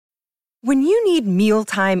When you need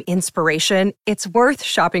mealtime inspiration, it's worth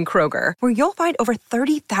shopping Kroger, where you'll find over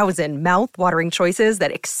 30,000 mouth-watering choices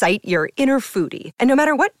that excite your inner foodie. And no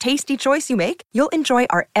matter what tasty choice you make, you'll enjoy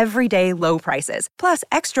our everyday low prices, plus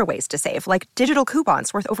extra ways to save, like digital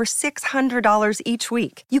coupons worth over $600 each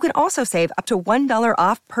week. You can also save up to $1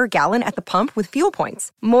 off per gallon at the pump with fuel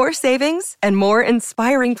points. More savings and more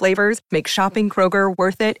inspiring flavors make shopping Kroger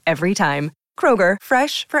worth it every time. Kroger,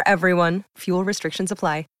 fresh for everyone. Fuel restrictions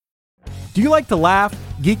apply. Do you like to laugh,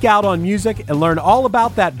 geek out on music, and learn all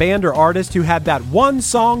about that band or artist who had that one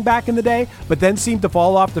song back in the day, but then seemed to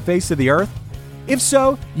fall off the face of the earth? If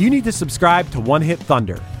so, you need to subscribe to One Hit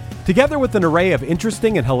Thunder. Together with an array of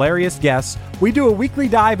interesting and hilarious guests, we do a weekly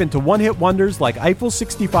dive into one-hit wonders like Eiffel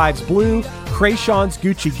 65's Blue, Krayshawn's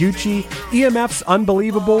Gucci Gucci, EMF's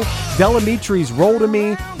Unbelievable, Delamitri's Roll to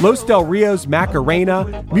Me, Los Del Rio's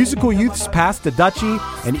Macarena, Musical Youth's Pass to Dutchie,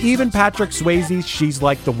 and even Patrick Swayze's She's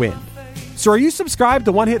Like the Wind. So are you subscribed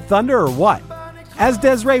to One Hit Thunder or what? As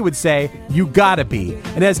Desiree would say, you gotta be.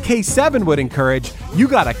 And as K7 would encourage, you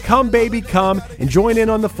gotta come, baby, come and join in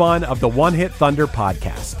on the fun of the One Hit Thunder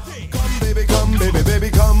podcast. Come, baby, come, baby, baby,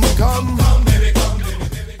 come, come. Come, baby, come, baby,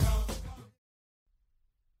 baby, come.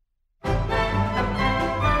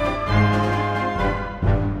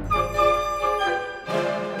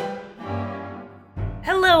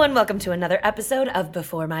 Hello and welcome to another episode of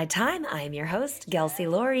Before My Time. I am your host, Gelsey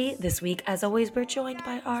Laurie. This week, as always, we're joined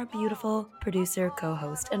by our beautiful producer,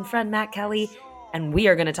 co-host, and friend Matt Kelly, and we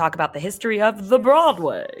are going to talk about the history of the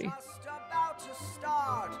Broadway. Just about to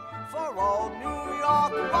start for old New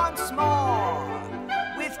York once more.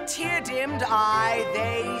 With tear-dimmed eye,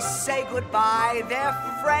 they say goodbye. They're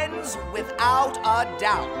friends without a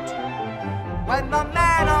doubt. When the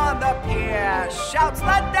man on the pier shouts,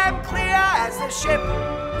 let them clear, as the ship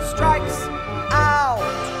strikes out.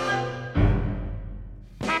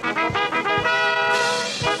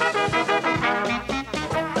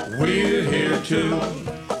 We're here to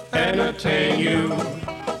entertain you.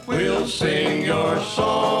 We'll sing your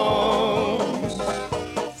songs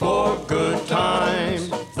for good times,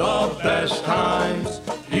 the best times.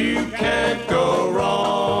 You can't go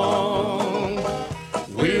wrong.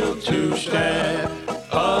 We'll two-step,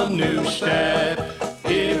 a new step.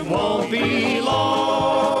 It won't be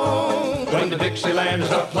long. When the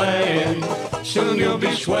Dixielands are playing, soon you'll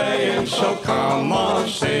be swaying. So come on,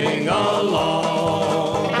 sing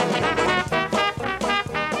along.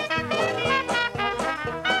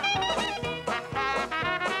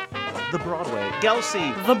 The Broadway.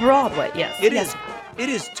 Gelsey. The Broadway, yes. It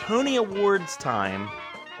is Tony Awards time.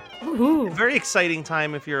 Woohoo. Very exciting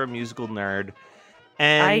time if you're a musical nerd.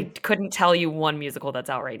 And I couldn't tell you one musical that's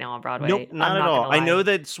out right now on Broadway. Nope, not I'm at all. gonna I lie. know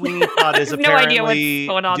that Sweeney Todd is I have no idea what's apparently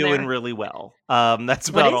going on doing there. really well. That's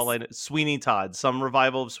about all I is? know. Sweeney Todd. Some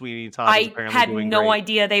revival of Sweeney Todd is I apparently had doing no great.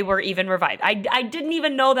 idea they were even revived. I didn't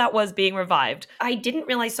even know that was being revived. I didn't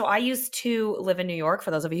realize. So I used to live in New York, for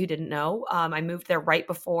those of you who didn't know. I moved there right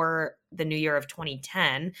before the new year of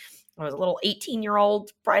 2010. I was a little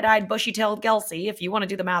 18-year-old, bright-eyed, bushy-tailed Gelsey. If you want to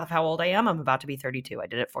do the math of how old I am, I'm about to be 32. I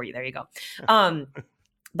did it for you. There you go.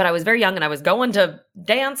 But I was very young and I was going to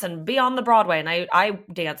dance and be on the Broadway. And I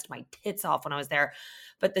danced my tits off when I was there.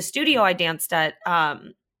 But the studio I danced at,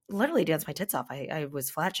 literally danced my tits off. I was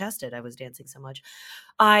flat chested. I was dancing so much.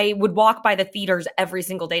 I would walk by the theaters every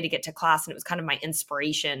single day to get to class. And it was kind of my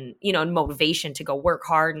inspiration, and motivation to go work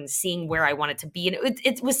hard and seeing where I wanted to be. And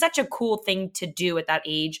it was such a cool thing to do at that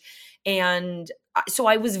age. And so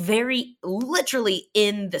I was very literally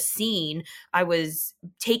in the scene. I was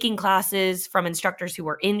taking classes from instructors who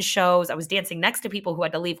were in shows. I was dancing next to people who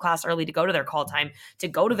had to leave class early to go to their call time, to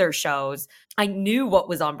go to their shows. I knew what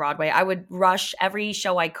was on Broadway. I would rush every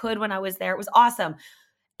show I could when I was there. It was awesome.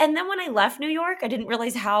 And then when I left New York, I didn't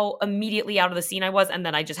realize how immediately out of the scene I was. And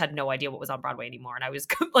then I just had no idea what was on Broadway anymore. And I was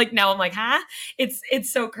like, now I'm like,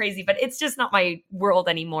 it's so crazy, but it's just not my world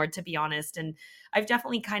anymore, to be honest. And I've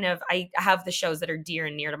definitely I have the shows that are dear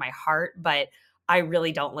and near to my heart, but I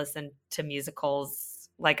really don't listen to musicals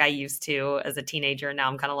like I used to as a teenager. Now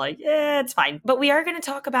I'm kind of like, yeah, it's fine. But we are going to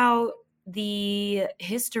talk about the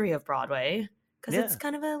history of Broadway, because it's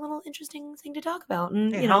kind of a little interesting thing to talk about.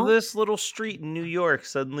 And, how this little street in New York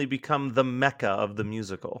suddenly become the mecca of the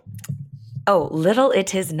musical. Oh, little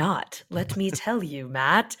it is not. Let me tell you,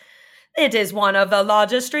 Matt. It is one of the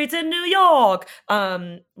largest streets in New York.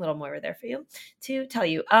 Little Moira there for you to tell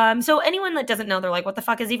you. So anyone that doesn't know, they're like, what the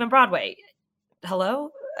fuck is even Broadway? Hello?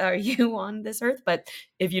 Are you on this earth? But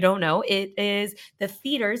if you don't know, it is the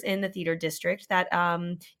theaters in the theater district that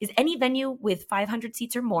is any venue with 500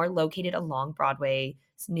 seats or more located along Broadway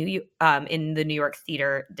It's in the New York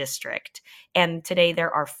Theater District. And today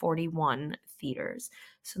there are 41 theaters.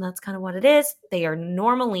 So that's kind of what it is. They are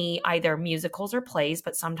normally either musicals or plays,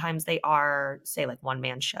 but sometimes they are, say, like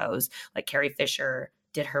one-man shows. Like Carrie Fisher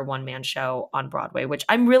did her one-man show on Broadway, which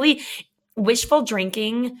I'm really wishful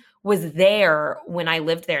drinking was there when I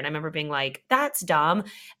lived there. And I remember being like, that's dumb.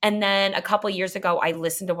 And then a couple years ago, I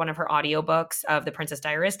listened to one of her audiobooks of The Princess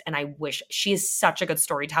Diarist, and I wish she is such a good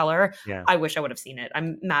storyteller. Yeah. I wish I would have seen it.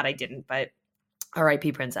 I'm mad I didn't, but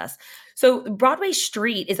R.I.P. Princess. So Broadway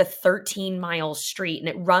Street is a 13-mile street, and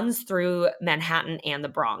it runs through Manhattan and the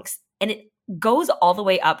Bronx. And it goes all the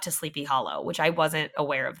way up to Sleepy Hollow, which I wasn't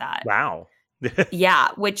aware of that. Wow. Yeah,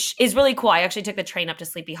 which is really cool. I actually took the train up to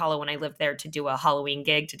Sleepy Hollow when I lived there to do a Halloween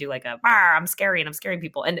gig, to do like a, I'm scary and I'm scaring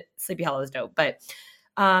people. And Sleepy Hollow is dope. But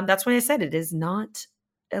that's why I said it is not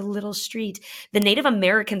a little street. The Native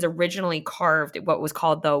Americans originally carved what was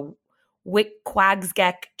called the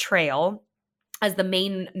Wicquagsgeck Trail as the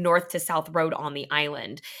main north to south road on the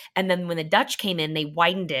island. And then when the Dutch came in, they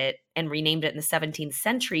widened it and renamed it in the 17th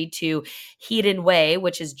century to Headen Way,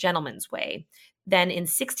 which is Gentleman's Way. Then in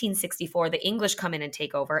 1664, the English come in and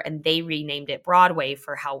take over, and they renamed it Broadway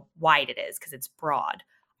for how wide it is, because it's broad.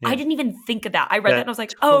 Yeah. I didn't even think of that. I read that and I was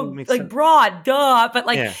like, totally oh, makes like sense. broad, duh. But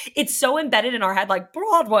like, Yeah. it's so embedded in our head, like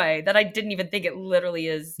Broadway, that I didn't even think it literally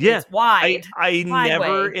is. Yeah. It's wide. I Wide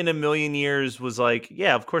never way. in a million years was like,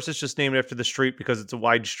 yeah, of course it's just named after the street because it's a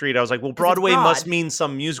wide street. I was like, well, 'Cause it's Broadway must broad. mean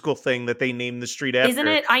some musical thing that they named the street after. Isn't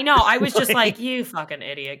it? I know. I was just like, you fucking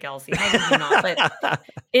idiot, Kelsey. How did you not? But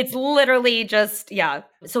it's literally just, yeah.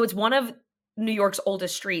 So it's one of New York's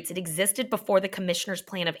oldest streets. It existed before the Commissioner's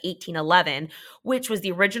Plan of 1811, which was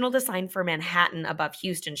the original design for Manhattan above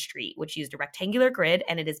Houston Street, which used a rectangular grid,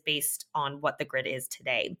 and it is based on what the grid is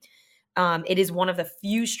today. It is one of the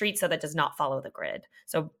few streets that does not follow the grid.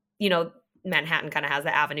 So, Manhattan kind of has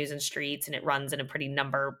the avenues and streets, and it runs in a pretty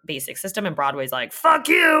number basic system, and Broadway's like, fuck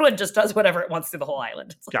you, and just does whatever it wants through the whole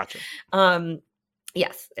island. It's like, Gotcha.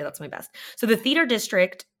 yes, that's my best. So the theater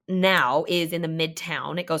district now is in the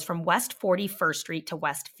Midtown. It goes from West 41st Street to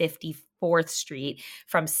West 54th Street,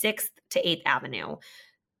 from 6th to 8th Avenue.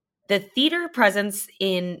 The theater presence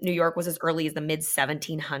in New York was as early as the mid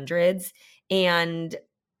 1700s, and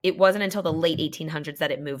it wasn't until the late 1800s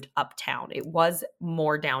that it moved uptown. It was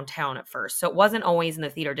more downtown at first. So it wasn't always in the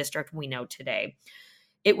theater district we know today.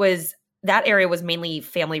 That area was mainly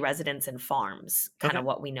family residence and farms, kind of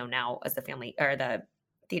what we know now as the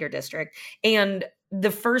theater district. And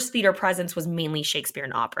the first theater presence was mainly Shakespeare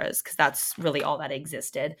and operas, because that's really all that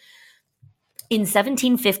existed. In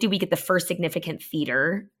 1750, we get the first significant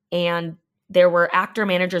theater, and there were actor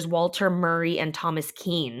managers Walter Murray and Thomas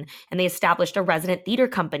Keene, and they established a resident theater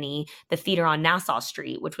company, the Theater on Nassau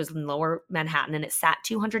Street, which was in Lower Manhattan, and it sat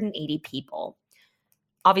 280 people.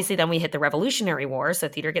 Obviously, then we hit the Revolutionary War, so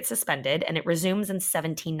theater gets suspended, and it resumes in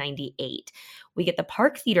 1798. We get the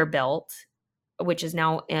Park Theater built, which is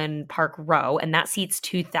now in Park Row, and that seats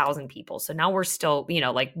 2,000 people. So now we're still,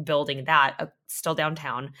 building that, still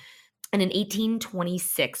downtown. And in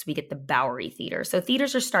 1826, we get the Bowery Theater. So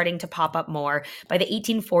theaters are starting to pop up more. By the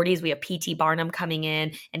 1840s, we have P.T. Barnum coming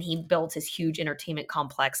in, and he built his huge entertainment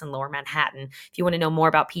complex in Lower Manhattan. If you want to know more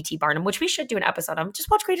about P.T. Barnum, which we should do an episode on,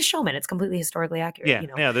 just watch Greatest Showman. It's completely historically accurate. Yeah,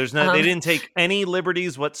 yeah. There's no, they didn't take any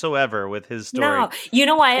liberties whatsoever with his story. No, you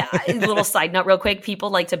know what? A little side note, real quick. People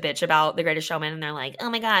like to bitch about The Greatest Showman, and they're like, "Oh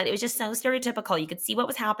my god, it was just so stereotypical. You could see what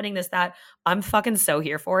was happening. This, that." I'm fucking so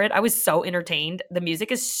here for it. I was so entertained. The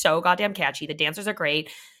music is so goddamn catchy. The dancers are great.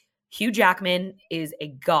 Hugh Jackman is a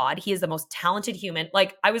god. He is the most talented human.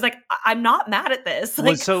 Like, I was like, I'm not mad at this.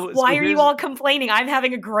 Like, why are you all complaining? I'm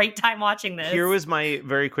having a great time watching this. Here was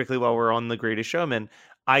very quickly, while we're on The Greatest Showman,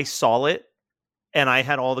 I saw it and I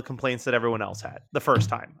had all the complaints that everyone else had the first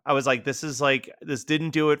time. I was like, this didn't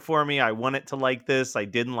do it for me. I wanted to like this. I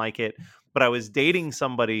didn't like it. But I was dating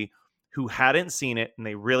somebody who hadn't seen it, and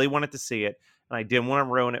they really wanted to see it, and I didn't want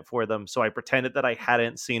to ruin it for them. So I pretended that I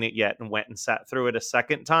hadn't seen it yet and went and sat through it a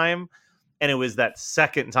second time. And it was that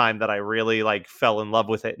second time that I really fell in love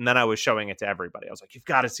with it. And then I was showing it to everybody. I was like, you've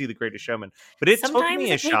got to see The Greatest Showman. But it took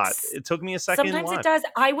me a shot. It took me a second. Sometimes it does.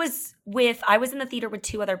 I was in the theater with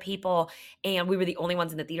two other people, and we were the only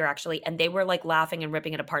ones in the theater, actually. And they were laughing and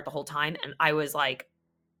ripping it apart the whole time. And I was like,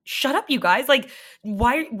 shut up, you guys.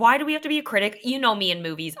 Why do we have to be a critic? You know me in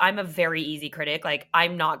movies. I'm a very easy critic.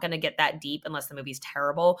 I'm not going to get that deep unless the movie's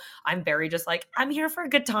terrible. I'm very just I'm here for a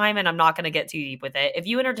good time, and I'm not going to get too deep with it. If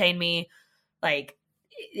you entertain me,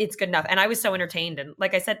 it's good enough. And I was so entertained. And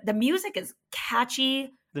like I said, the music is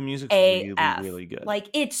catchy. The music's really, really good.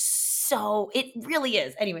 It really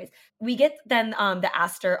is. Anyways, we get then the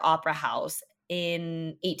Astor Opera House.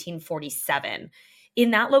 in 1847.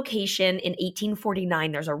 In that location in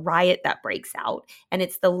 1849, there's a riot that breaks out, and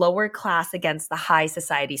it's the lower class against the high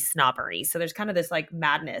society snobbery. So there's kind of this like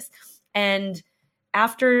madness. And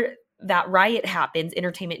after that riot happens,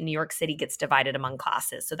 entertainment in New York City gets divided among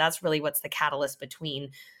classes. So that's really what's the catalyst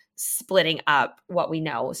between splitting up what we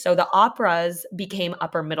know. So the operas became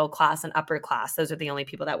upper middle class and upper class. Those are the only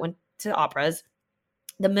people that went to operas.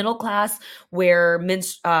 The middle class were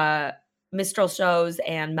minstrel shows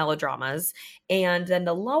and melodramas, and then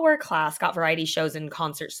the lower class got variety shows and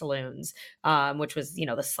concert saloons, which was, you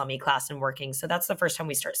know, the slummy class and working. So that's the first time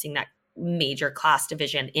we start seeing that major class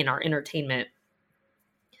division in our entertainment.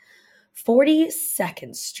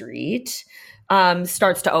 42nd Street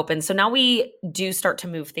starts to open. So now we do start to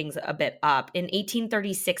move things a bit up. In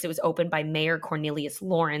 1836, it was opened by Mayor Cornelius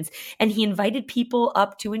Lawrence, and he invited people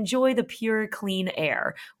up to enjoy the pure, clean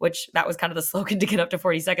air, which that was kind of the slogan to get up to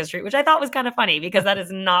 42nd Street, which I thought was kind of funny because that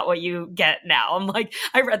is not what you get now. I'm like,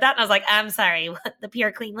 I read that and I was like, I'm sorry, what? The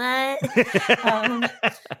pure, clean what?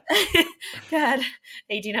 God,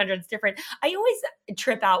 1800s different. I always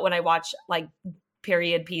trip out when I watch like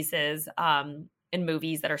period pieces in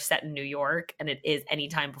movies that are set in New York, and it is any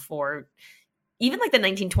time before, even like the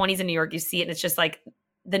 1920s in New York. You see it and it's just like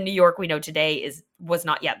the New York we know today was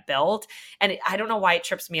not yet built. And I don't know why it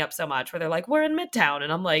trips me up so much where they're like, we're in Midtown,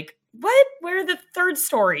 and I'm like, what? Where are the third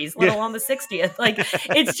stories, let alone the 60th? Like,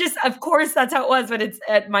 it's just, of course that's how it was, but it's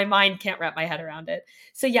my mind can't wrap my head around it.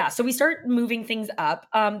 So yeah, so we start moving things up.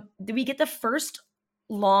 We get the first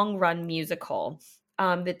long run musical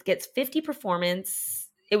that gets 50 performance.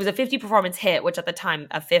 It was a 50 performance hit, which at the time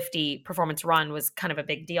a 50 performance run was kind of a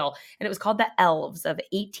big deal. And it was called The Elves of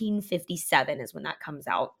 1857 is when that comes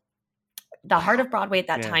out. The heart of Broadway at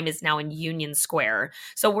that time is now in Union Square.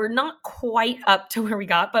 So we're not quite up to where we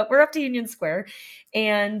got, but we're up to Union Square.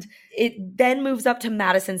 And it then moves up to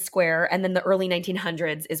Madison Square. And then the early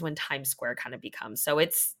 1900s is when Times Square kind of becomes. So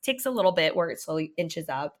it takes a little bit where it slowly inches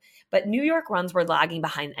up. But New York runs were lagging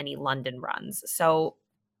behind any London runs. So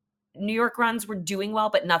New York runs were doing well,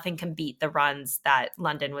 but nothing can beat the runs that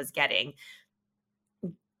London was getting.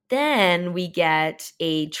 Then we get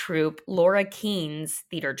a troupe, Laura Keene's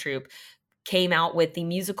theater troupe, came out with the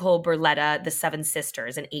musical Burletta, The Seven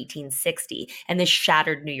Sisters in 1860, and this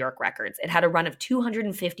shattered New York records. It had a run of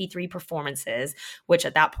 253 performances, which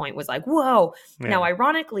at that point was like, whoa. Yeah. Now,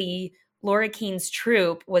 ironically, Laura Keene's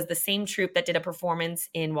troupe was the same troupe that did a performance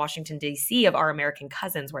in Washington, D.C. of Our American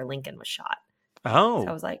Cousins, where Lincoln was shot. Oh. So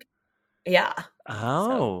I was like, yeah.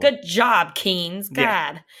 Oh. So, good job, Keenes. God.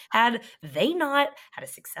 Yeah. Had they not had a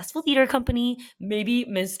successful theater company, maybe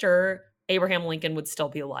Mr. Abraham Lincoln would still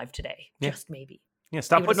be alive today. Yeah. Just maybe. Yeah,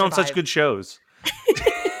 stop putting on such good shows.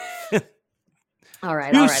 All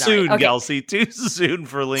right. Too soon, okay. Gelsey. Too soon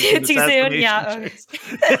for Lincoln. Too soon, yeah.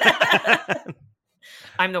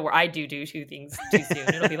 I'm the worst. I do two things too soon.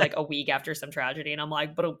 It'll be like a week after some tragedy, and I'm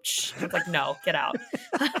like, but it's like, no, get out.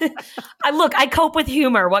 I cope with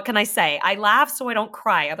humor. What can I say? I laugh so I don't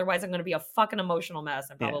cry. Otherwise, I'm going to be a fucking emotional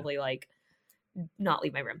mess and probably like not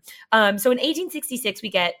leave my room. So in 1866,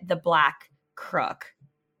 we get The Black Crook.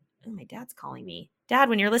 Oh, my dad's calling me. Dad,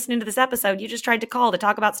 when you're listening to this episode, you just tried to call to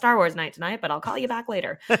talk about Star Wars night tonight, but I'll call you back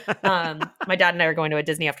later. My dad and I are going to a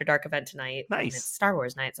Disney After Dark event tonight. Nice. And it's Star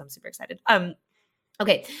Wars night, so I'm super excited.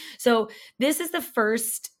 Okay, so this is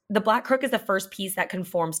The Black Crook is the first piece that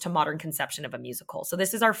conforms to modern conception of a musical. So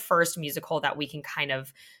this is our first musical that we can kind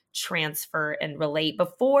of transfer and relate.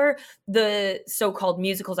 Before, the so-called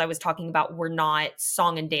musicals I was talking about were not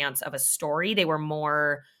song and dance of a story. They were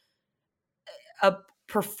more a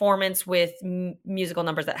performance with musical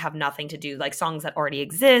numbers that have nothing to do, like songs that already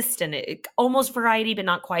exist, and almost variety, but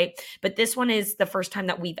not quite. But this one is the first time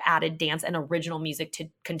that we've added dance and original music to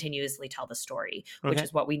continuously tell the story, which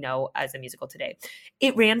is what we know as a musical today.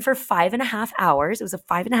 It ran for 5.5 hours. It was a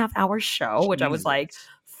 5.5 hour show, which I was like,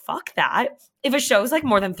 fuck that. If a show's like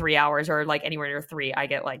more than 3 hours or like anywhere near 3, I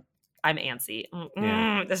get like, I'm antsy.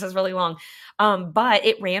 This is really long. But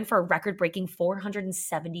it ran for a record-breaking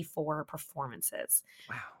 474 performances.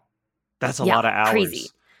 Wow. That's a lot of hours. Crazy.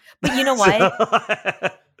 But you know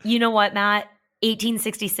what? You know what, Matt?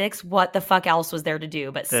 1866, what the fuck else was there to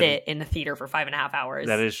do but sit in the theater for 5.5 hours?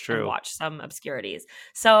 That is true. And watch some obscurities.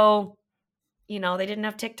 So, they didn't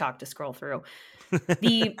have TikTok to scroll through.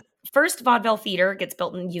 The first vaudeville theater gets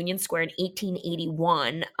built in Union Square in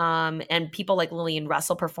 1881, and people like Lillian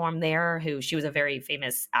Russell performed there, she was a very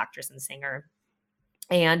famous actress and singer.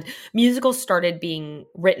 And musicals started being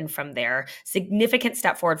written from there. Significant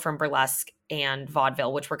step forward from burlesque and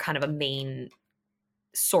vaudeville, which were kind of a main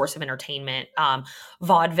source of entertainment.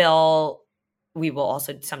 Vaudeville we will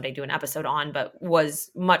also someday do an episode on, but was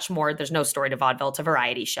much more, there's no story to vaudeville. It's a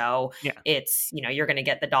variety show. Yeah. It's, you're going to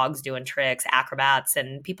get the dogs doing tricks, acrobats,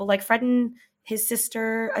 and people like Fred and his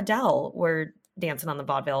sister Adele were dancing on the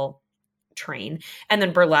vaudeville train. And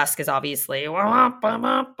then burlesque is obviously, but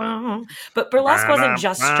burlesque wasn't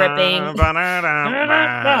just stripping.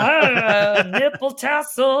 Nipple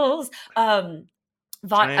tassels.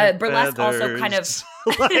 Burlesque also kind of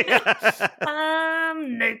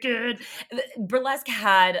I'm naked. Burlesque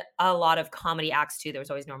had a lot of comedy acts too. There was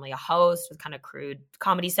always normally a host with kind of crude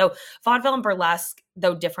comedy. So vaudeville and burlesque,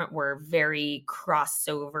 though different, were very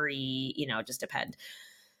crossover-y, just depend.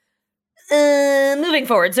 Moving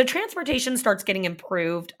forward, so transportation starts getting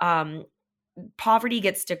improved. Poverty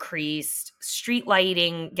gets decreased, street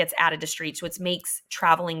lighting gets added to streets, which makes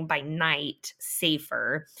traveling by night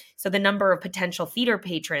safer. So the number of potential theater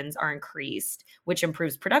patrons are increased, which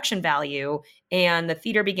improves production value, and the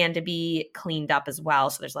theater began to be cleaned up as well.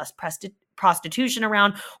 So there's less prostitution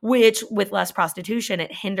around, which with less prostitution,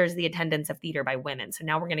 it hinders the attendance of theater by women. So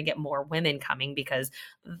now we're going to get more women coming because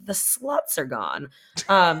the sluts are gone.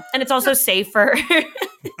 And it's also safer,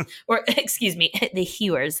 or excuse me, the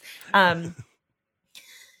hewers.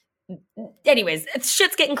 Anyways,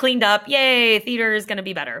 shit's getting cleaned up. Yay, theater is going to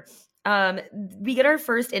be better. We get our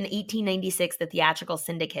first in 1896, the Theatrical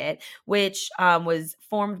Syndicate, which was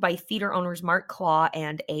formed by theater owners Mark Claw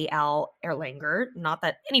and A.L. Erlanger. Not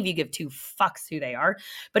that any of you give two fucks who they are,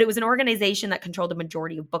 but it was an organization that controlled the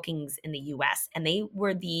majority of bookings in the U.S., and they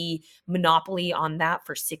were the monopoly on that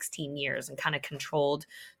for 16 years and kind of controlled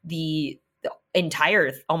the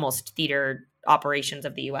entire almost theater operations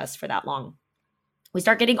of the U.S. for that long. We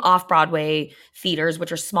start getting off-Broadway theaters,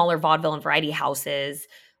 which are smaller vaudeville and variety houses,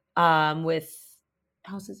 with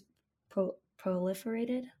houses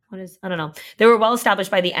proliferated. I don't know. They were well established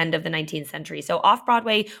by the end of the 19th century. So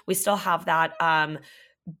off-Broadway, we still have that.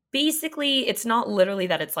 Basically, it's not literally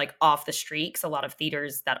that it's like off the street, 'cause a lot of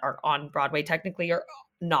theaters that are on Broadway technically are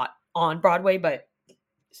not on Broadway, but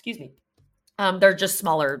excuse me. They're just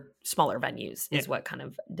smaller venues is what kind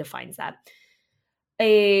of defines that.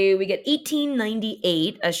 We get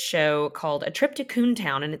 1898, a show called A Trip to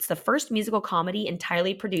Coontown, and it's the first musical comedy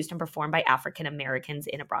entirely produced and performed by African Americans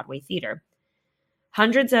in a Broadway theater.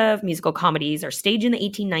 Hundreds of musical comedies are staged in the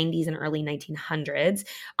 1890s and early 1900s.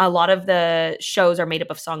 A lot of the shows are made up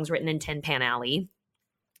of songs written in Tin Pan Alley.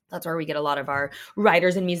 That's where we get a lot of our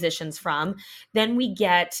writers and musicians from. Then we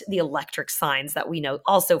get the electric signs that we know,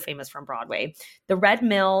 also famous from Broadway. The Red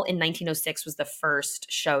Mill in 1906 was the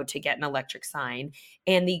first show to get an electric sign.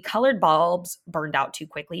 And the colored bulbs burned out too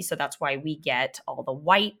quickly, so that's why we get all the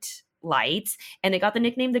white lights. And it got the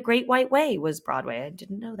nickname The Great White Way was Broadway. I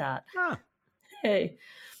didn't know that. Huh. Hey.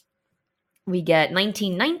 We get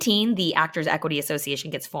 1919, the Actors Equity Association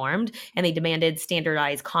gets formed, and they demanded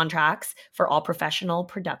standardized contracts for all professional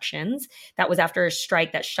productions. That was after a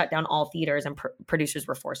strike that shut down all theaters, and producers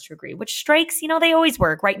were forced to agree, which strikes, they always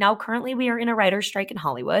work. Right now, currently, we are in a writer's strike in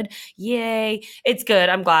Hollywood. Yay. It's good.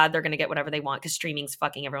 I'm glad they're going to get whatever they want because streaming's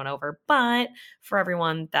fucking everyone over. But for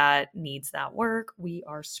everyone that needs that work, we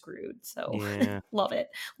are screwed. So love it.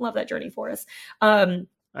 Love that journey for us. I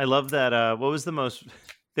love that. What was the most...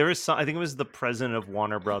 There was I think it was the president of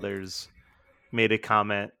Warner Brothers made a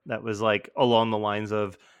comment that was like along the lines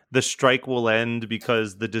of the strike will end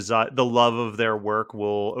because the love of their work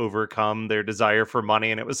will overcome their desire for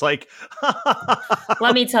money. And it was like,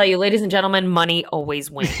 let me tell you, ladies and gentlemen, money always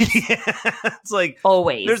wins. It's like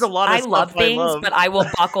always. There's a lot of I love things, but I will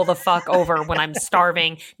buckle the fuck over when I'm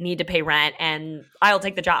starving, need to pay rent, and I'll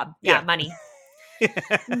take the job. Yeah. Money.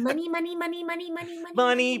 Money, money, money, money, money, money.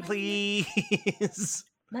 Money, please.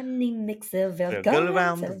 Money makes a world go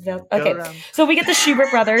around. Okay, so we get the Schubert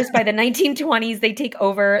brothers. By the 1920s, they take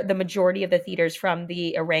over the majority of the theaters from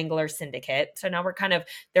the Wrangler Syndicate. So now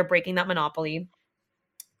they're breaking that monopoly.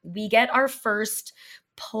 We get our first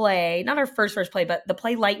play, not our first play, but the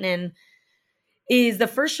play Lightnin' is the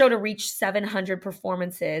first show to reach 700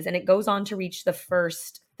 performances, and it goes on to reach the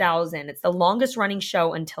first 1,000. It's the longest running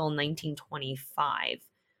show until 1925.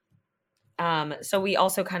 So we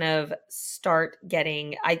also kind of start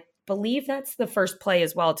getting, I believe that's the first play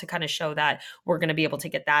as well to kind of show that we're going to be able to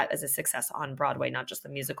get that as a success on Broadway, not just the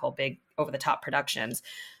musical, big over-the-top productions.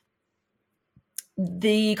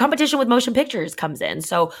 The competition with motion pictures comes in.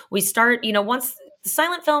 So we start, once the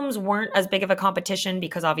silent films weren't as big of a competition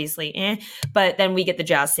because obviously, but then we get the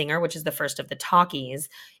Jazz Singer, which is the first of the talkies.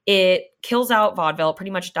 It kills out vaudeville,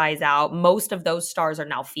 pretty much dies out. Most of those stars are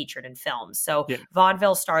now featured in films. So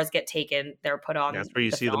vaudeville stars get taken, they're put on. That's where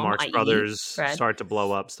you see the Marx Brothers start to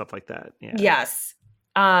blow up, stuff like that. Yeah. Yes.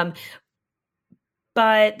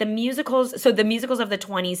 But the musicals of the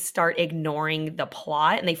 20s start ignoring the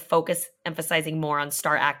plot and they focus emphasizing more on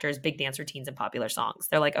star actors, big dance routines, and popular songs.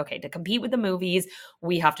 They're like, okay, to compete with the movies,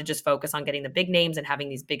 we have to just focus on getting the big names and having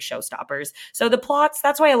these big showstoppers. So the plots,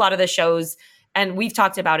 that's why a lot of the shows, and we've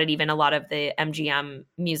talked about it, even a lot of the MGM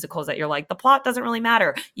musicals that you're like, the plot doesn't really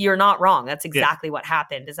matter. You're not wrong. That's exactly what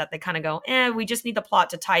happened, is that they kind of go, we just need the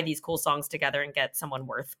plot to tie these cool songs together and get someone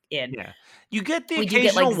worth in. Yeah. You get the We do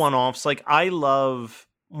get, occasional like, one-offs. Like, I love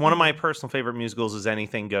one of my Mhm. personal favorite musicals is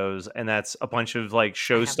Anything Goes, and that's a bunch of like I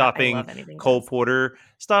show-stopping love Anything Cole Goes. Porter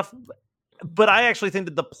stuff. But I actually think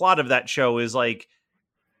that the plot of that show is like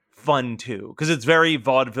fun too, because it's very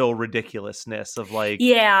vaudeville ridiculousness of like,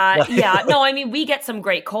 Yeah, yeah. No, I mean, we get some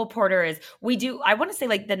great Cole Porter is I want to say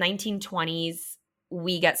like the 1920s,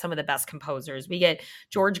 we get some of the best composers. We get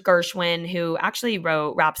George Gershwin, who actually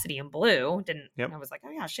wrote Rhapsody in Blue. Yep. I was like,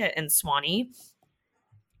 oh yeah, shit. And Swanee.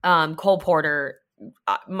 Cole Porter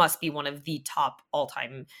must be one of the top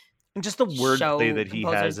all-time and just the wordplay that he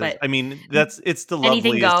composers, has is, but I mean, it's the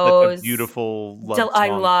Anything loveliest, such a Goes. beautiful love I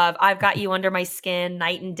song. love I've Got You Under My Skin,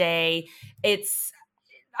 Night and Day.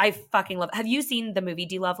 I fucking love. Have you seen the movie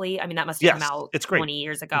Do Lovely? I mean, that must have come Yes, out it's great. 20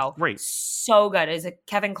 years ago. It's great. So good. Is it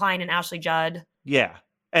Kevin Kline and Ashley Judd? Yeah.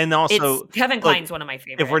 And also, Kevin look, Kline's one of my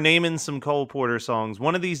favorites. if we're naming some Cole Porter songs,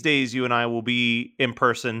 one of these days you and I will be in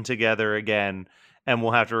person together again, and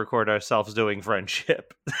we'll have to record ourselves doing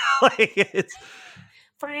Friendship. Like, it's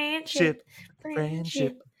friendship.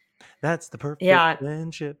 That's the perfect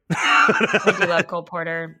friendship. I do love Cole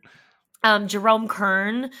Porter. Jerome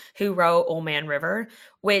Kern, who wrote Old Man River,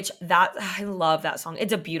 which I love that song.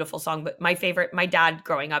 It's a beautiful song, but my dad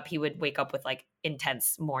growing up, he would wake up with like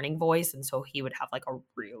intense morning voice. And so he would have like a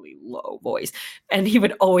really low voice and he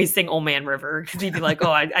would always sing Old Man River because he'd be like,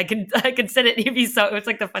 oh, I can sit it. He'd be it's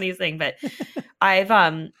like the funniest thing, but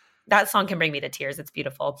that song can bring me to tears. It's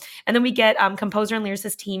beautiful. And then we get composer and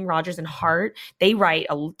lyricist team Rogers and Hart. They write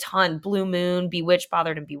a ton. Blue Moon, Bewitched,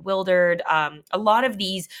 Bothered, and Bewildered. A lot of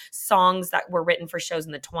these songs that were written for shows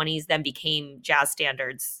in the 20s then became jazz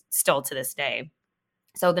standards still to this day.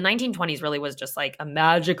 So the 1920s really was just like a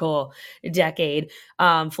magical decade.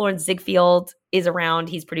 Florence Ziegfeld is around.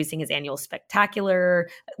 He's producing his annual spectacular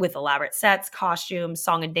with elaborate sets, costumes,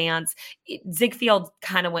 song and dance. Ziegfeld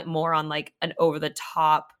kind of went more on like an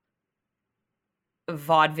over-the-top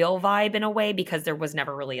vaudeville vibe in a way because there was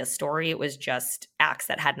never really a story. It was just acts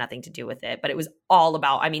that had nothing to do with it. But it was all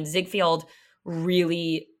about, I mean, Ziegfeld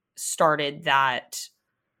really started that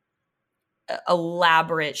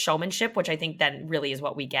elaborate showmanship, which I think then really is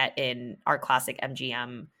what we get in our classic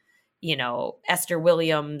MGM, Esther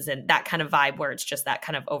Williams and that kind of vibe where it's just that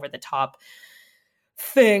kind of over the top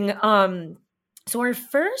thing. So our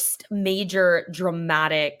first major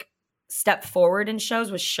dramatic step forward in shows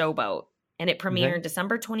was Showboat. And it premiered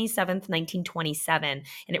December 27th, 1927.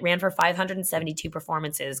 And it ran for 572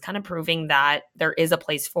 performances, kind of proving that there is a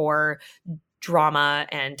place for drama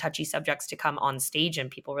and touchy subjects to come on stage. And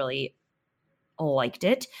people really liked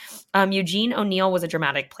it. Eugene O'Neill was a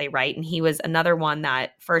dramatic playwright. And he was another one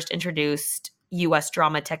that first introduced U.S.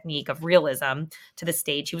 drama technique of realism to the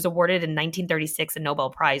stage. He was awarded in 1936 a Nobel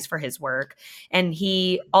Prize for his work. And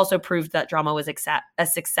he also proved that drama was a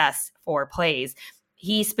success for plays.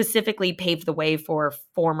 He specifically paved the way for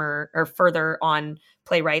further on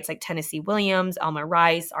playwrights like Tennessee Williams, Elma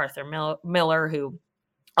Rice, Arthur Miller, who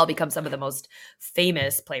all become some of the most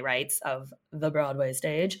famous playwrights of the Broadway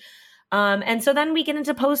stage. And so then we get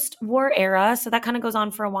into post-war era. So that kind of goes on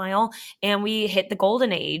for a while. And we hit the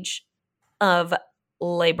golden age of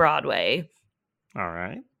Le Broadway. All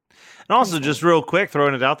right. And also, just real quick,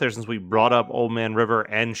 throwing it out there since we brought up Old Man River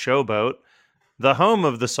and Showboat, the home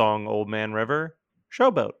of the song Old Man River,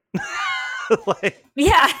 Showboat.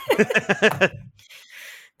 Yeah.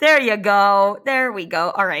 There you go. There we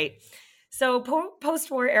go. All right. So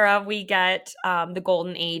post-war era, we get the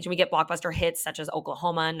golden age. We get blockbuster hits such as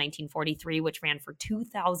Oklahoma in 1943, which ran for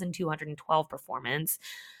 2,212 performances.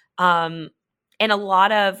 And a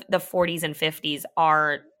lot of the 40s and 50s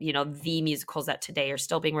are, the musicals that today are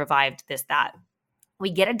still being revived, this, that. We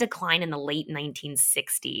get a decline in the late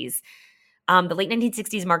 1960s. The late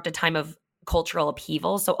 1960s marked a time of cultural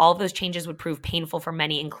upheaval. So all of those changes would prove painful for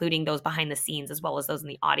many, including those behind the scenes as well as those in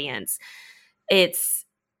the audience. It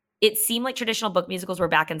seemed like traditional book musicals were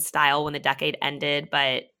back in style when the decade ended,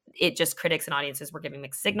 but critics and audiences were giving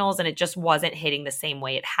mixed signals and it just wasn't hitting the same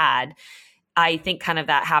way it had. I think kind of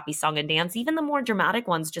that happy song and dance, even the more dramatic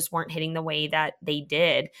ones just weren't hitting the way that they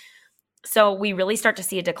did. So we really start to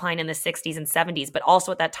see a decline in the 60s and 70s, but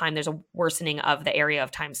also at that time, there's a worsening of the area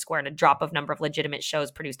of Times Square and a drop of number of legitimate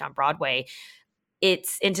shows produced on Broadway.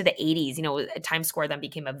 it's into the 80s. Times Square then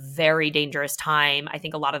became a very dangerous time. I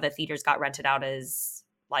think a lot of the theaters got rented out as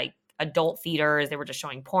like adult theaters. They were just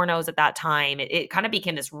showing pornos at that time. It kind of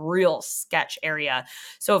became this real sketch area.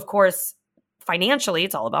 So of course, financially,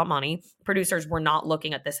 it's all about money. Producers were not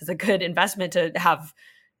looking at this as a good investment to have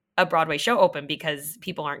a Broadway show open because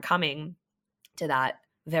people aren't coming to that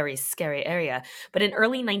very scary area. But in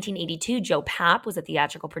early 1982, Joe Papp was a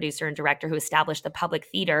theatrical producer and director who established the Public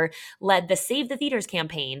Theater, led the Save the Theaters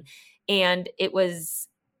campaign, and it was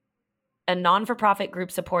a non-for-profit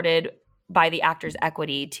group supported by the Actors'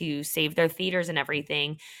 Equity to save their theaters and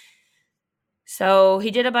everything. So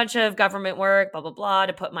he did a bunch of government work, blah, blah, blah,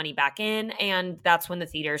 to put money back in. And that's when the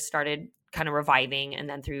theaters started kind of reviving. And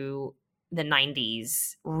then through the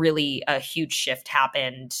 90s, really a huge shift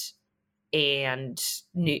happened. And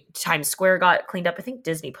Times Square got cleaned up. I think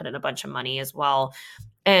Disney put in a bunch of money as well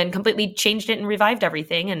and completely changed it and revived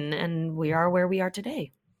everything. And we are where we are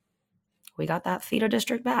today. We got that theater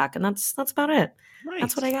district back. And that's about it. Nice.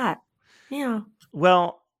 That's what I got. Yeah.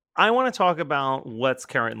 Well, I want to talk about what's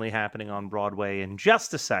currently happening on Broadway in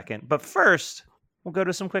just a second. But first, we'll go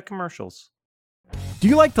to some quick commercials. Do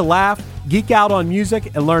you like to laugh, geek out on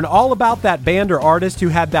music, and learn all about that band or artist who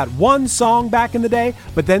had that one song back in the day,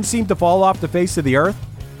 but then seemed to fall off the face of the earth?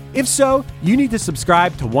 If so, you need to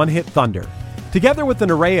subscribe to One Hit Thunder. Together with an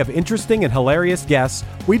array of interesting and hilarious guests,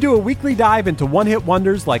 we do a weekly dive into one-hit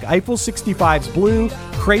wonders like Eiffel 65's Blue,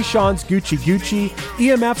 Krayshawn's Gucci Gucci,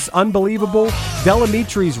 EMF's Unbelievable,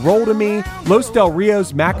 Delamitri's Roll to Me, Los Del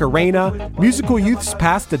Rio's Macarena, Musical Youth's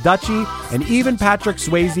Pass the Dutchie, and even Patrick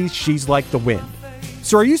Swayze's She's Like the Wind.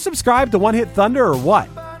 So are you subscribed to One Hit Thunder or what?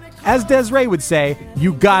 As Desiree would say,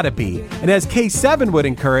 you gotta be. And as K7 would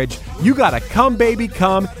encourage, you gotta come baby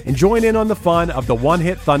come and join in on the fun of the One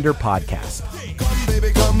Hit Thunder podcast. Come,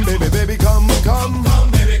 baby, come, baby, baby, come, come.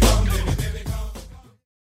 Come, baby, come, baby, baby, come.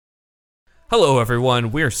 Hello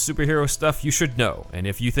everyone, we're Superhero Stuff You Should Know, and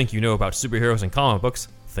if you think you know about superheroes and comic books,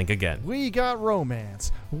 think again. We got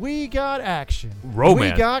romance. We got action.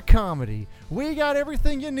 Romance? We got comedy. We got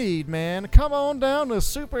everything you need, man. Come on down to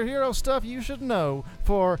Superhero Stuff You Should Know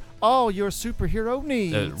for all your superhero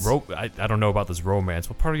needs. I don't know about this romance.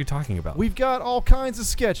 What part are you talking about? We've got all kinds of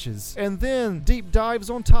sketches, and then deep dives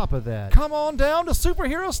on top of that. Come on down to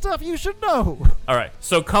Superhero Stuff You Should Know. All right,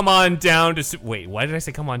 so come on down to... Wait, why did I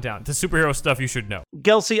say come on down? To Superhero Stuff You Should Know.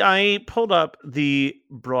 Gelsey, I pulled up the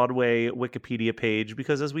Broadway Wikipedia page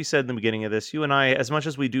because, as we said in the beginning of this, you and I, as much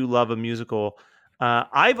as we do love a musical,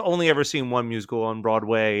 I've only ever seen one musical on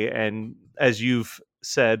Broadway, and as you've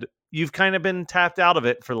said, you've kind of been tapped out of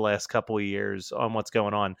it for the last couple of years on what's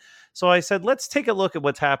going on. So I said, let's take a look at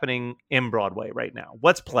what's happening in Broadway right now.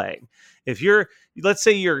 What's playing? Let's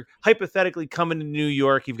say you're hypothetically coming to New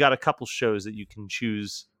York, you've got a couple shows that you can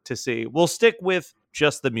choose to see. We'll stick with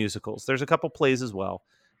just the musicals. There's a couple plays as well,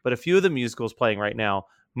 but a few of the musicals playing right now: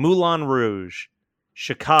 Moulin Rouge,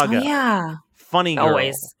 Chicago, Funny Girl,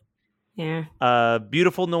 Always. Yeah.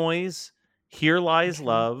 Beautiful Noise, Here Lies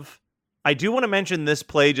Love. I do want to mention this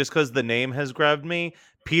play just because the name has grabbed me.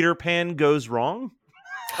 Peter Pan Goes Wrong.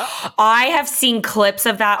 I have seen clips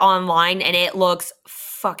of that online and it looks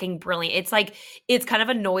fucking brilliant. It's kind of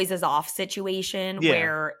a noises off situation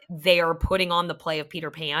where they are putting on the play of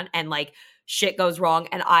Peter Pan and like shit goes wrong.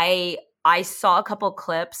 And I saw a couple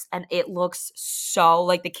clips and it looks so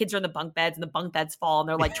like the kids are in the bunk beds and the bunk beds fall and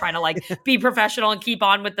they're like trying to like be professional and keep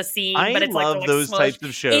on with the scene. But it's love like those smushed. types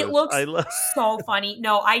of shows. It looks so funny.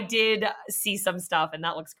 No, I did see some stuff and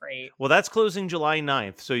that looks great. Well, that's closing July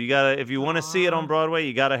 9th. So you gotta, if you want to see it on Broadway,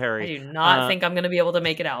 you gotta hurry. I do not think I'm going to be able to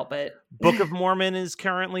make it out, but Book of Mormon is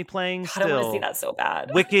currently playing still. I want to see that so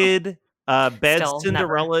bad. Wicked. Bad Still,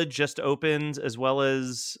 Cinderella never. just opened, as well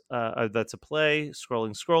as that's a play.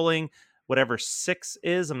 Scrolling. Whatever 6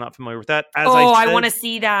 is, I'm not familiar with that. I want to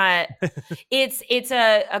see that. It's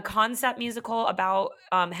a concept musical about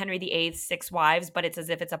Henry VIII's 6 wives, but it's as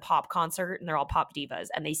if it's a pop concert and they're all pop divas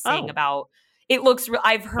and they sing about. It looks.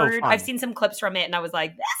 I've seen some clips from it and I was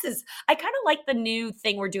like, I kind of like the new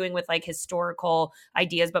thing we're doing with like historical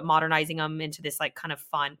ideas, but modernizing them into this like kind of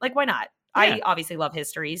fun. Like, why not? Yeah. I obviously love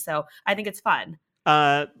history, so I think it's fun.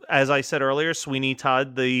 As I said earlier, Sweeney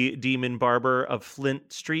Todd, the demon barber of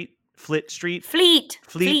Fleet Street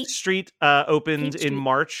opened in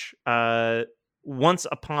March. Once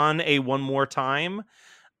Upon a One More Time,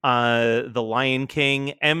 The Lion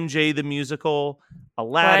King, MJ the Musical,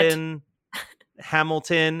 Aladdin,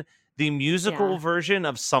 Hamilton, the musical version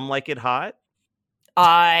of Some Like It Hot.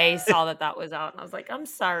 I saw that was out and I was like, I'm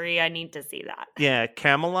sorry, I need to see that. Yeah,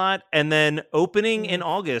 Camelot. And then opening in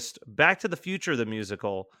August, Back to the Future, the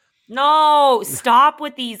musical. No, stop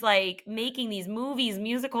with these, like, making these movies,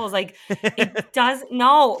 musicals, like, it does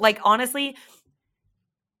no, like, honestly,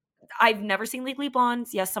 I've never seen Legally Blonde.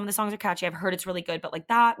 Yes, some of the songs are catchy. I've heard it's really good, but like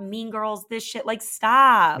that, Mean Girls, this shit, like,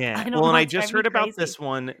 stop. Yeah. I don't Well, and know, I it's just driving me heard about crazy. this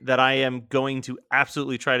one that I am going to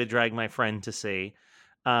absolutely try to drag my friend to see.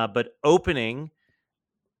 But opening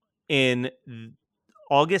in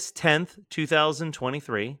August 10th,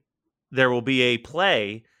 2023, there will be a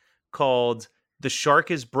play called The Shark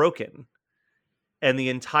is Broken. And the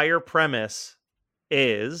entire premise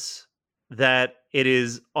is that it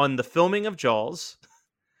is on the filming of Jaws,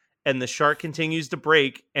 and the shark continues to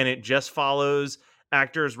break, and it just follows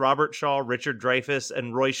actors Robert Shaw, Richard Dreyfuss,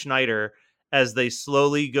 and Roy Schneider as they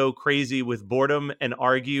slowly go crazy with boredom and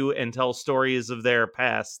argue and tell stories of their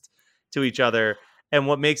past to each other. And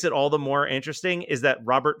what makes it all the more interesting is that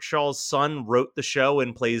Robert Shaw's son wrote the show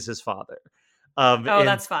and plays his father. Oh, And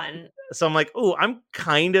that's fun. so I'm like, oh, I'm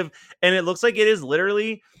kind of, and it looks like it is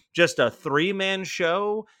literally just a 3-man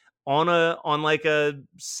show on like a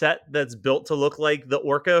set that's built to look like the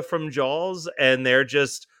orca from Jaws, and they're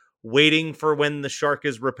just waiting for when the shark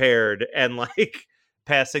is repaired and like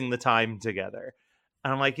passing the time together.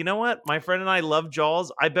 And I'm like, you know what? My friend and I love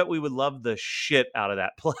Jaws. I bet we would love the shit out of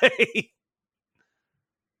that play.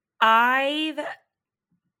 I've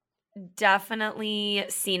definitely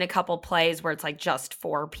seen a couple plays where it's, like, just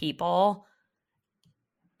 4 people,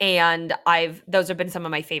 and those have been some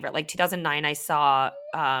of my favorite. Like, 2009, I saw,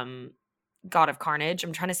 God of Carnage.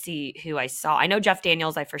 I'm trying to see who I saw. I know Jeff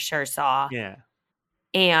Daniels I for sure saw, Yeah.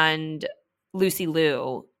 and Lucy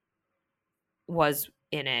Liu was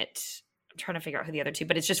in it. I'm trying to figure out who the other 2,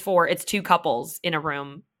 but it's 2 couples in a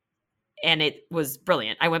room, and it was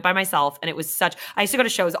brilliant. I went by myself, and it was I used to go to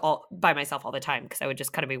shows all by myself all the time because I would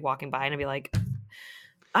just kind of be walking by and I'd be like,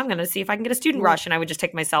 I'm going to see if I can get a student rush, and I would just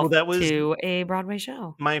take myself that was to a Broadway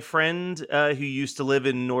show. my friend who used to live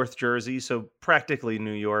in North Jersey, so practically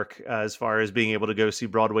New York, as far as being able to go see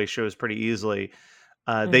Broadway shows pretty easily.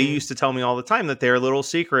 They Mhm. used to tell me all the time that their little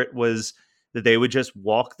secret was that they would just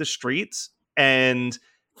walk the streets, and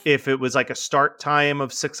if it was like a start time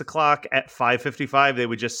of 6 o'clock, at 5:55, they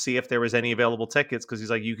would just see if there was any available tickets, because he's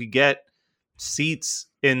like, you could get seats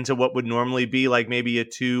into what would normally be like maybe a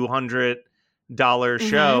 $200 Mhm.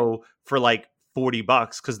 show for like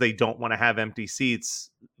 $40, because they don't want to have empty seats,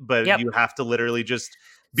 but Yep. you have to literally just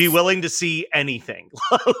be willing to see anything.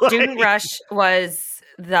 Student Like, Rush was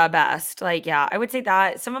the best. Like, yeah, I would say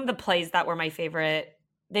that some of the plays that were my favorite,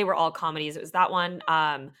 they were all comedies. It was that one.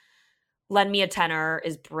 Lend Me a Tenor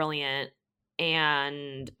is brilliant,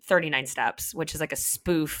 and 39 Steps, which is like a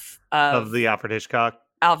spoof of of the Alfred Hitchcock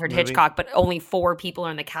Alfred movie. Hitchcock, but only 4 people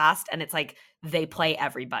are in the cast, and it's like they play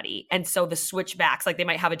everybody. And so the switchbacks, like they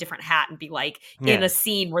might have a different hat and be like in Yeah. a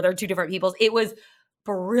scene where they're 2 different peoples. It was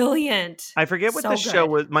brilliant. I forget what So the show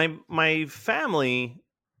good. was. My family,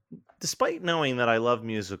 despite knowing that I love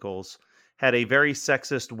musicals, had a very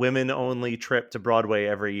sexist women only trip to Broadway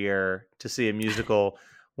every year to see a musical,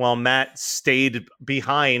 while Matt stayed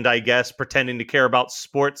behind, I guess, pretending to care about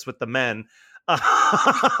sports with the men.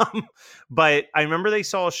 But I remember they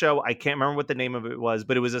saw a show. I can't remember what the name of it was,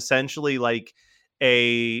 but it was essentially like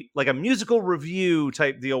a musical review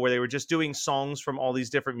type deal where they were just doing songs from all these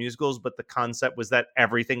different musicals, but the concept was that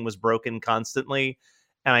everything was broken constantly.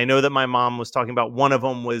 And I know that my mom was talking about one of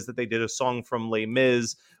them was that they did a song from Les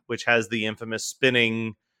Mis, which has the infamous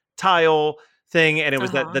spinning tile thing, and it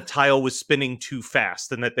was that the Uh-huh. tile was spinning too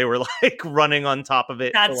fast and that they were like running on top of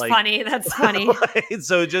it to That's like funny. That's funny.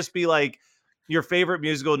 so it'd just be like your favorite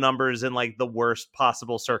musical numbers in like the worst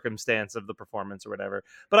possible circumstance of the performance or whatever.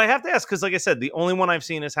 But I have to ask, because like I said, the only one I've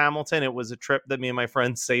seen is Hamilton. It was a trip that me and my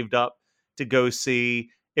friends saved up to go see.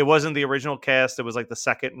 It wasn't the original cast, it was like the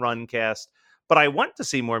second run cast. But I want to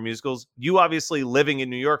see more musicals. You obviously living in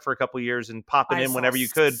New York for a couple years and popping I in saw whenever you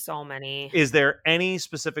could. so many. Is there any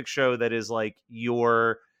specific show that is like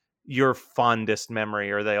your fondest memory,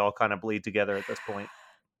 or are they all kind of bleed together at this point?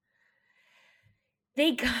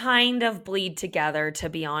 They kind of bleed together, to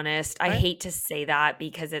be honest. I Right? hate to say that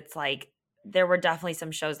because it's like there were definitely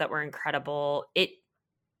some shows that were incredible.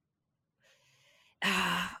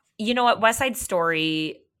 You know what? West Side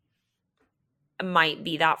Story might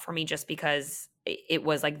be that for me just because it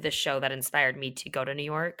was like the show that inspired me to go to New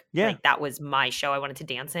York. Yeah. Like that was my show I wanted to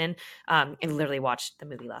dance in. I literally watched the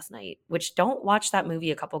movie last night, which don't watch that movie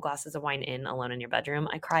a couple glasses of wine in alone in your bedroom.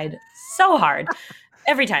 I cried so hard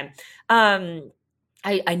every time.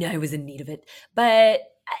 I know I was in need of it, but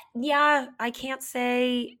yeah, I can't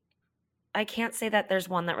say that there's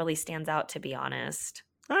one that really stands out, to be honest.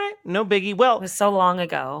 All right, no biggie. It Well, was so long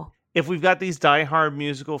ago. if we've got these diehard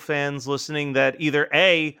musical fans listening that either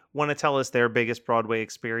A, want to tell us their biggest Broadway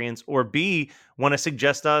experience, or B, want to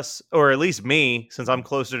suggest us, or at least me, since I'm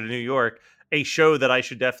closer to New York, a show that I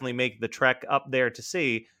should definitely make the trek up there to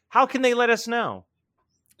see, how can they let us know?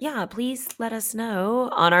 Yeah, please let us know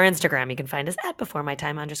on our Instagram. You can find us at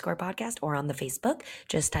 @BeforeMyTime_podcast or on the Facebook.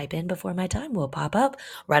 Just type in Before My Time. We'll pop up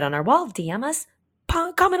right on our wall. DM us.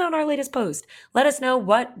 Comment on our latest post. Let us know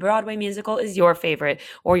what Broadway musical is your favorite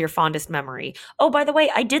or your fondest memory. Oh, by the way,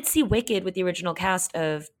 I did see Wicked with the original cast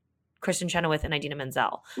of Kristen Chenoweth and Idina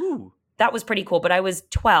Menzel. Ooh. That was pretty cool, but I was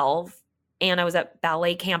 12 and I was at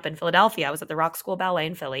ballet camp in Philadelphia. I was at the Rock School Ballet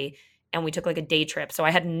in Philly. And we took like a day trip. So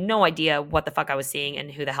I had no idea what the fuck I was seeing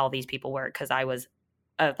and who the hell these people were because I was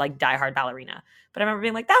a like diehard ballerina. But I remember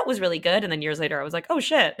being like, that was really good. And then years later, I was like, oh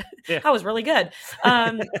shit, that was really good.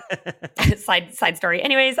 Side story.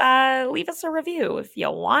 Anyways, leave us a review if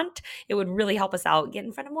you want. It would really help us out. Get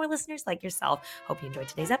in front of more listeners like yourself. Hope you enjoyed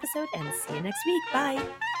today's episode and see you next week. Bye.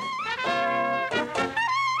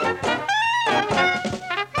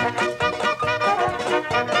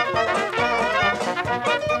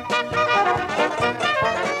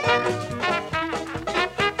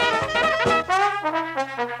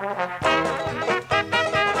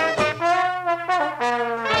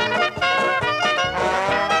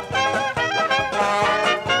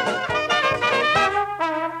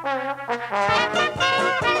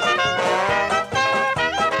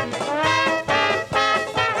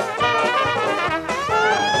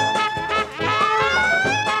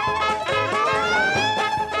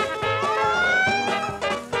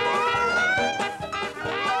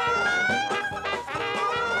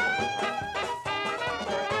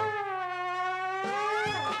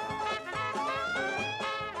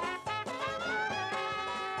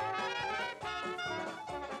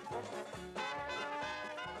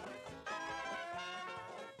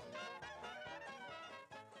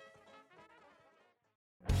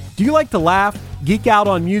 Do you like to laugh, geek out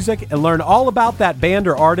on music, and learn all about that band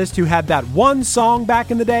or artist who had that one song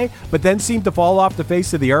back in the day, but then seemed to fall off the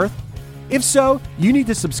face of the earth? If so, you need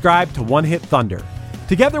to subscribe to One Hit Thunder.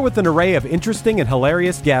 Together with an array of interesting and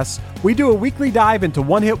hilarious guests, we do a weekly dive into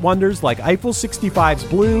one-hit wonders like Eiffel 65's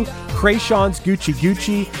Blue, Krayshawn's Gucci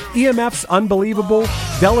Gucci, EMF's Unbelievable,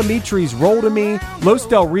 Delamitri's Roll to Me, Los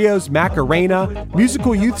Del Rio's Macarena,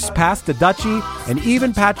 Musical Youth's Pass the Dutchie, and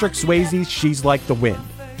even Patrick Swayze's She's Like the Wind.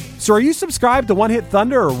 So are you subscribed to One Hit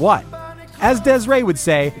Thunder or what? As Desiree would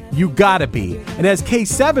say, you gotta be. And as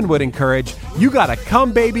K7 would encourage, you gotta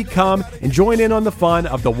come baby come and join in on the fun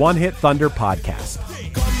of the One Hit Thunder podcast.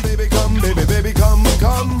 Come, baby, come, baby, baby, come,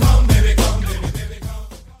 come. Come, baby, come, baby, baby, come.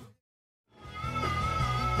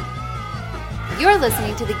 You're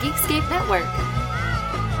listening to the Geekscape Network.